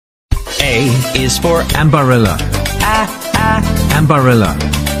A is for Ambarella. Ambarella.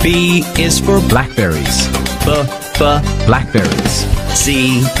 B is for blackberries. Blackberries.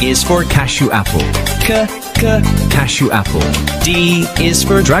 C is for cashew apple. Cashew apple. D is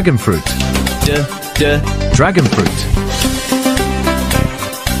for dragon fruit. Dragon fruit.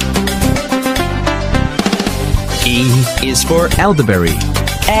 E is for elderberry.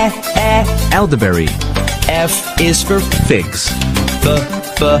 Elderberry. F is for figs.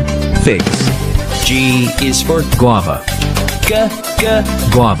 Figs. G is for guava.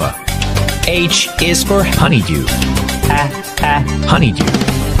 Guava. H is for honeydew. Honeydew.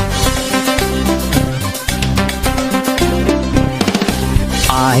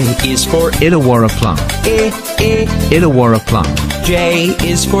 I is for Illawarra plum. Illawarra plum. J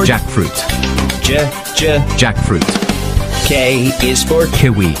is for jackfruit. Jackfruit. K is for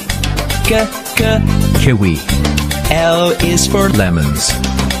kiwi. Kiwi. L is for lemons.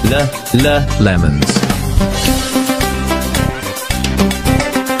 Lemons.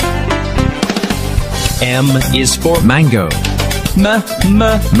 M is for mango.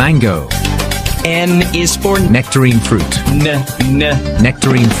 Mango. N is for nectarine fruit.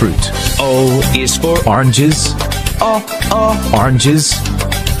 Nectarine fruit. O is for oranges. Oranges.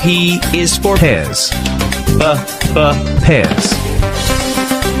 P is for pears. Pears.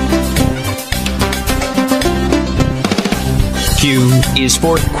 Q is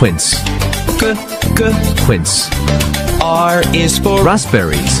for quince. Quince. R is for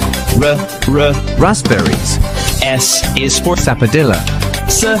raspberries. Raspberries. S is for sapodilla.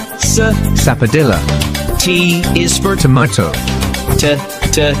 Sapodilla. T is for tomato.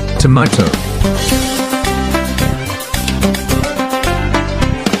 Tomato.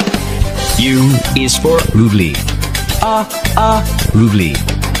 U is for uvli. Uvli.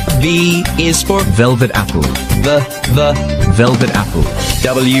 V is for velvet apple. Velvet apple.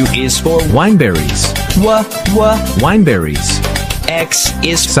 W is for wineberries. Wineberries. X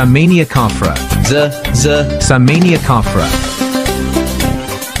is Samania cafra. Samania cafra.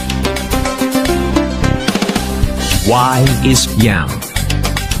 Y is yam.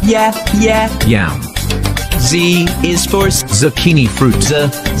 Yam. Z is for zucchini fruit.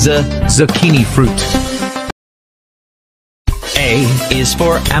 Zucchini fruit. A is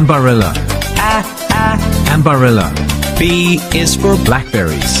for Ambarella. Ambarella. B is for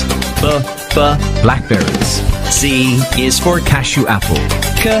blackberries. Blackberries. C is for cashew apple.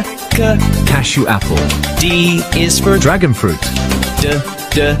 Cashew apple. D is for dragon fruit.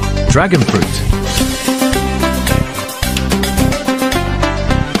 Dragon fruit.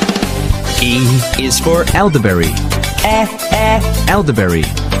 E is for elderberry. Elderberry.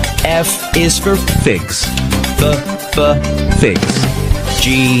 F is for figs. Figs.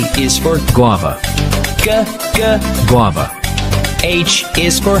 G is for guava. Guava. H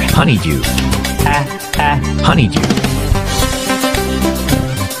is for honeydew. Honeydew.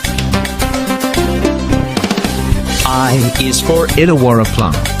 I is for Illawarra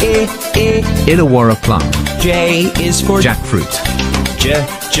plum. Illawarra plum. J is for jackfruit.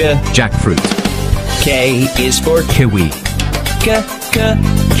 Jackfruit. K is for kiwi.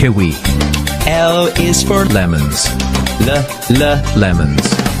 Kiwi. L is for lemons. Lemons.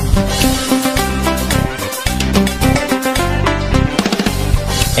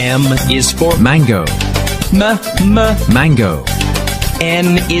 M is for mango. Mango.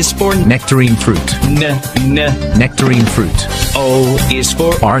 N is for nectarine fruit. Nectarine fruit. O is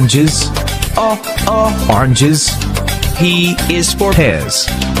for oranges. Oranges. P is for pears.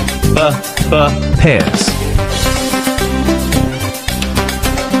 Pears.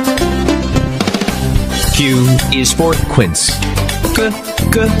 Q is for quince.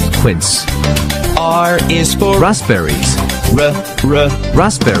 Quince. R is for raspberries.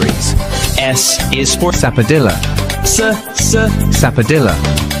 Raspberries. S is for sapodilla. Sapodilla.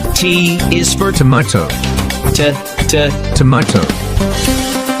 T is for tomato. Tomato.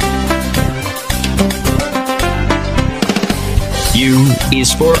 U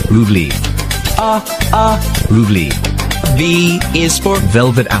is for uvli. Uvli. V is for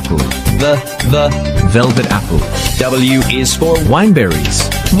velvet apple. Velvet apple. W is for wineberries.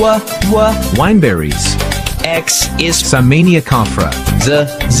 Wineberries. X is Samania cafra.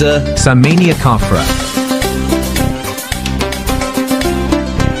 Samania cafra.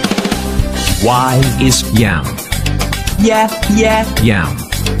 Y is yam. Yam.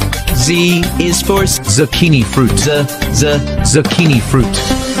 Z is for zucchini fruit. Zucchini fruit.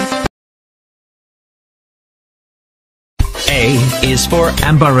 A is for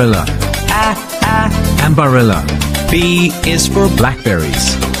Ambarella. Ambarella. B is for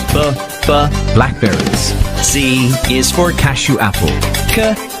blackberries. blackberries. C is for Cashew apple.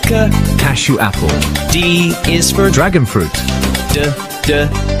 Cashew apple. D is for Dragon fruit.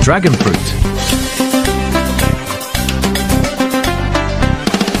 Dragon fruit.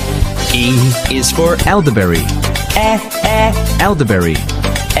 E is for Elderberry. Elderberry.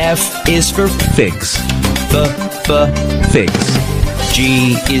 F is for Figs. Figs.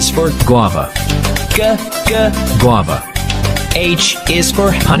 G is for Guava. Guava. H is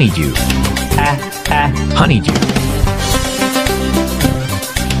for Honeydew. Honeydew.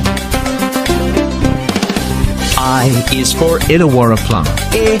 I is for Illawarra plum.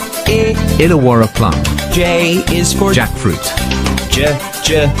 Illawarra plum. J is for Jackfruit.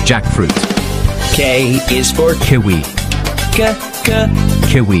 Jackfruit. K is for Kiwi.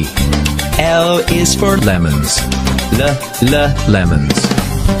 Kiwi. L is for Lemons. Lemons.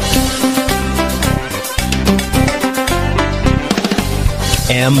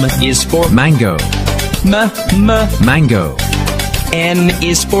 M is for Mango. Mango. N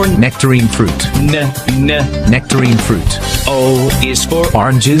is for Nectarine fruit. Nectarine fruit. O is for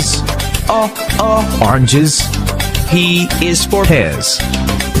Oranges. Oranges. P is for Pears.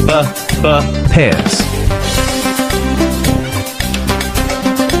 Pears.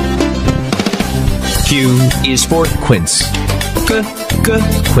 Q is for Quince.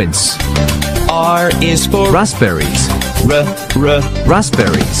 Quince. R is for Raspberries.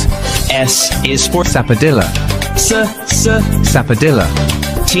 Raspberries. S is for Sapodilla. Sapodilla.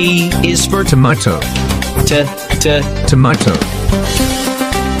 T is for Tomato. Tomato.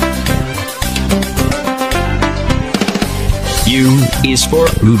 U is for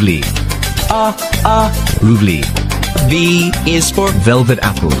Rouvely. Rouvely. V is for Velvet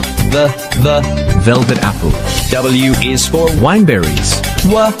apple. Velvet apple. W is for Wineberries.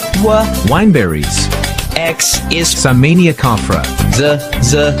 Wineberries. X is Samania cafra.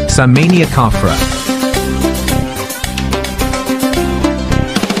 Samania cafra.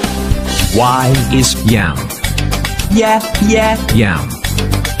 Y is Yam. Yam.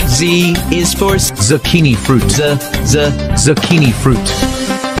 Z is for Zucchini fruit. Zucchini fruit.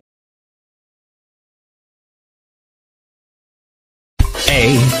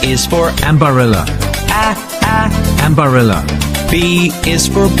 A is for Ambarella. Ambarella. B is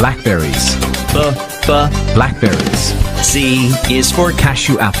for Blackberries. Blackberries. C is for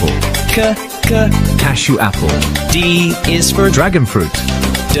Cashew apple. Cashew apple. D is for Dragon fruit.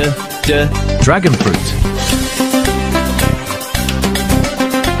 Dragon fruit.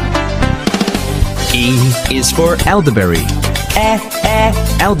 E is for Elderberry.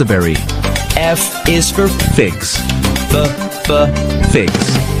 Elderberry. F is for Figs.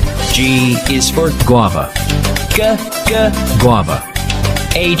 Figs. G is for Guava. Guava.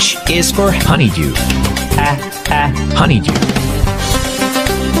 H is for Honeydew. Honeydew.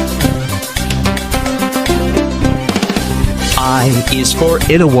 I is for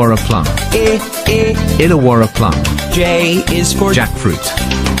Illawarra plum. Illawarra plum. J is for Jackfruit.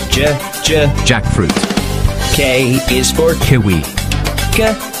 Jackfruit. K is for Kiwi.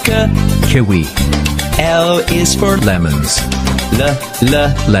 Kiwi. L is for Lemons.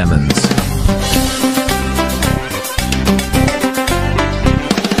 Lemons.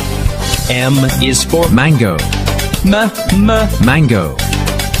 M is for Mango. Mango.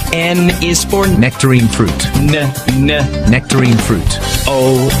 N is for Nectarine fruit. Nectarine fruit.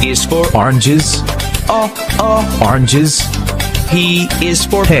 O is for Oranges. Oranges. P is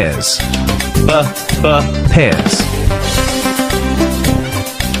for Pears. Pears.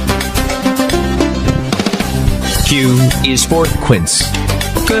 Q is for Quince.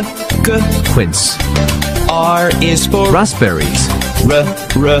 Quince. R is for Raspberries.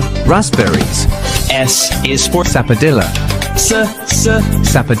 Raspberries. S is for Sapodilla.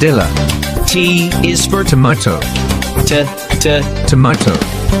 Sapodilla. T is for Tomato. Tomato.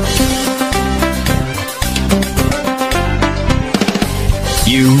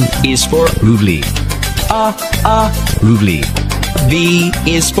 U is for Rouvely. Rouvely. V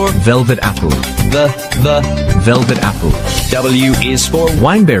is for Velvet apple. Velvet apple. W is for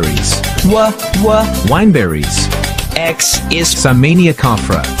Wineberries. Wineberries. X is Samania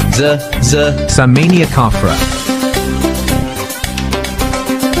cafra. Samania cafra.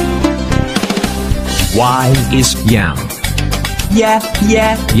 Y is Yam.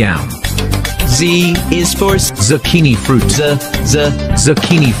 Yam. Z is for Zucchini fruit.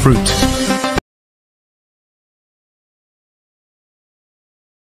 Zucchini fruit.